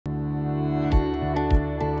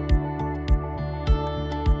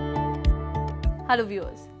Hello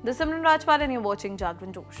viewers, this is Simran Rajpal and you're watching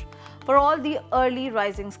Jagran Josh. For all the early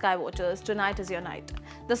rising sky watchers, tonight is your night.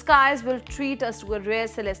 The skies will treat us to a rare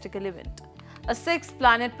celestial event, a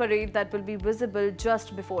 6-planet parade that will be visible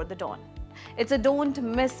just before the dawn. It's a don't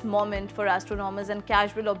miss moment for astronomers and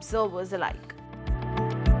casual observers alike.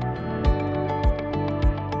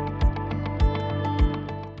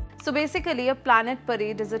 So basically, a planet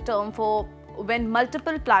parade is a term for when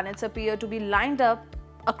multiple planets appear to be lined up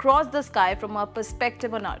across the sky from our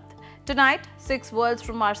perspective on Earth. Tonight, 6 worlds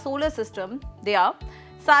from our solar system, they are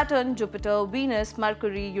Saturn, Jupiter, Venus,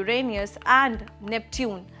 Mercury, Uranus and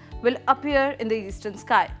Neptune, will appear in the eastern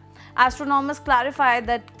sky. Astronomers clarify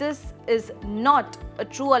that this is not a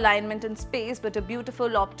true alignment in space but a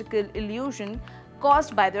beautiful optical illusion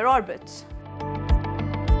caused by their orbits.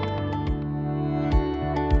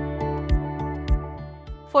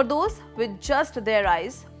 For those with just their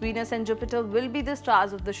eyes, Venus and Jupiter will be the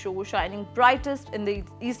stars of the show, shining brightest in the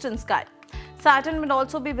eastern sky. Saturn will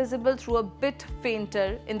also be visible through a bit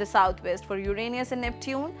fainter in the southwest. For Uranus and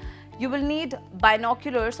Neptune, you will need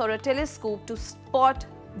binoculars or a telescope to spot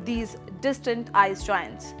these distant ice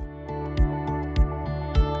giants.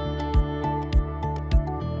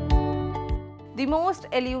 The most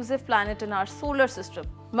elusive planet in our solar system,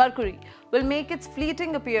 Mercury, will make its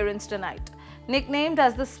fleeting appearance tonight. Nicknamed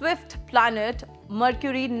as the swift planet,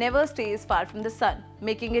 Mercury never stays far from the Sun,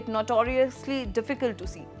 making it notoriously difficult to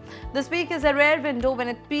see. This peak is a rare window when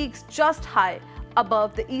it peaks just high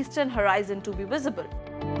above the eastern horizon to be visible.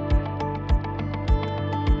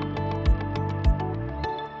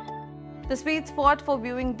 The sweet spot for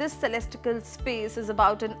viewing this celestial space is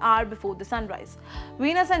about an hour before the sunrise.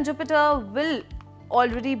 Venus and Jupiter will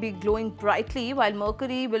already be glowing brightly, while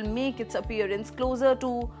Mercury will make its appearance closer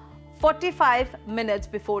to 45 minutes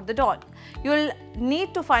before the dawn. You'll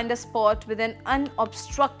need to find a spot with an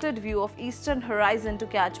unobstructed view of eastern horizon to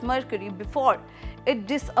catch Mercury before it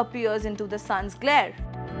disappears into the sun's glare.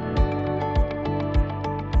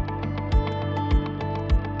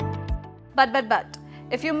 But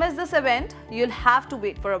if you miss this event, you'll have to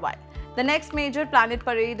wait for a while. The next major planet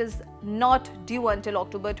parade is not due until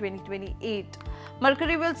October 2028.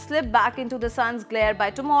 Mercury will slip back into the sun's glare by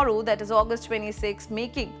tomorrow, that is August 26,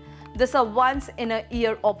 making this a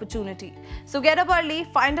once-in-a-year opportunity. So get up early,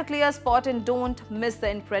 find a clear spot and don't miss the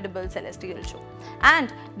incredible celestial show.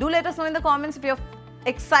 And do let us know in the comments if you're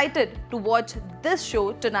excited to watch this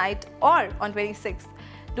show tonight or on 26th.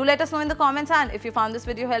 Do let us know in the comments, and if you found this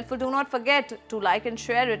video helpful, do not forget to like and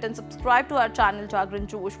share it and subscribe to our channel Jagran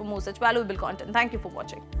Josh for more such valuable content. Thank you for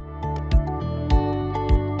watching.